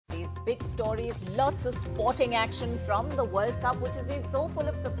these big stories, lots of sporting action from the World Cup, which has been so full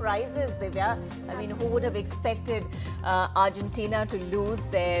of surprises, Divya. I mean, who would have expected Argentina to lose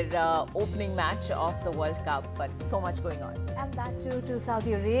their opening match of the World Cup? But so much going on. And that too to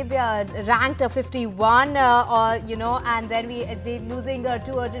Saudi Arabia, ranked 51, and then they losing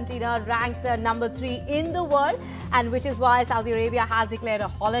to Argentina, ranked number 3 in the world, and which is why Saudi Arabia has declared a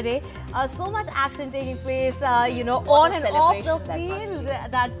holiday. So much action taking place, on and off the field.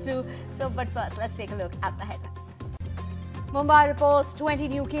 That too. So, but first, let's take a look at the headlines. Mumbai reports 20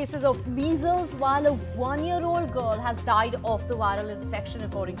 new cases of measles, while a 1-year-old girl has died of the viral infection,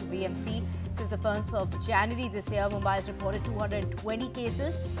 according to BMC. Since the 1st of January this year, Mumbai has reported 220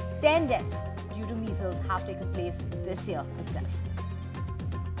 cases. 10 deaths due to measles have taken place this year itself.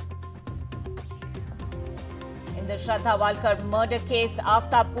 In the Shraddha Walkar murder case,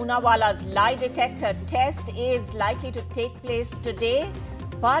 Aftab Poonawala's lie detector test is likely to take place today,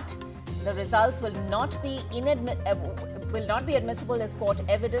 but the results will not be admissible as court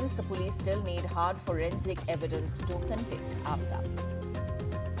evidence. The police still need hard forensic evidence to convict Aftab.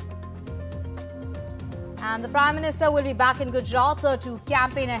 And the Prime Minister will be back in Gujarat to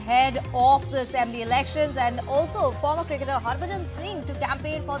campaign ahead of the Assembly elections, and also former cricketer Harbhajan Singh to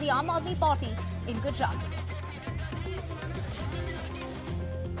campaign for the Aam Aadmi Party in Gujarat.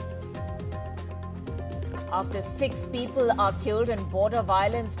 After 6 people are killed in border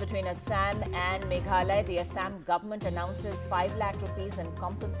violence between Assam and Meghalaya, the Assam government announces 5 lakh rupees in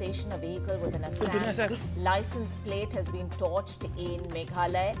compensation. A vehicle with an Assam license plate has been torched in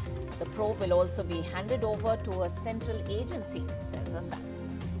Meghalaya. The probe will also be handed over to a central agency, says Assam.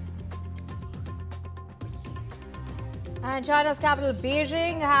 And China's capital,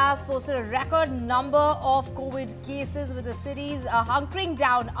 Beijing, has posted a record number of COVID cases, with the cities hunkering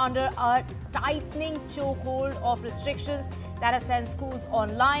down under a tightening chokehold of restrictions that have sent schools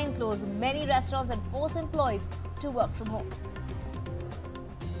online, closed many restaurants and forced employees to work from home.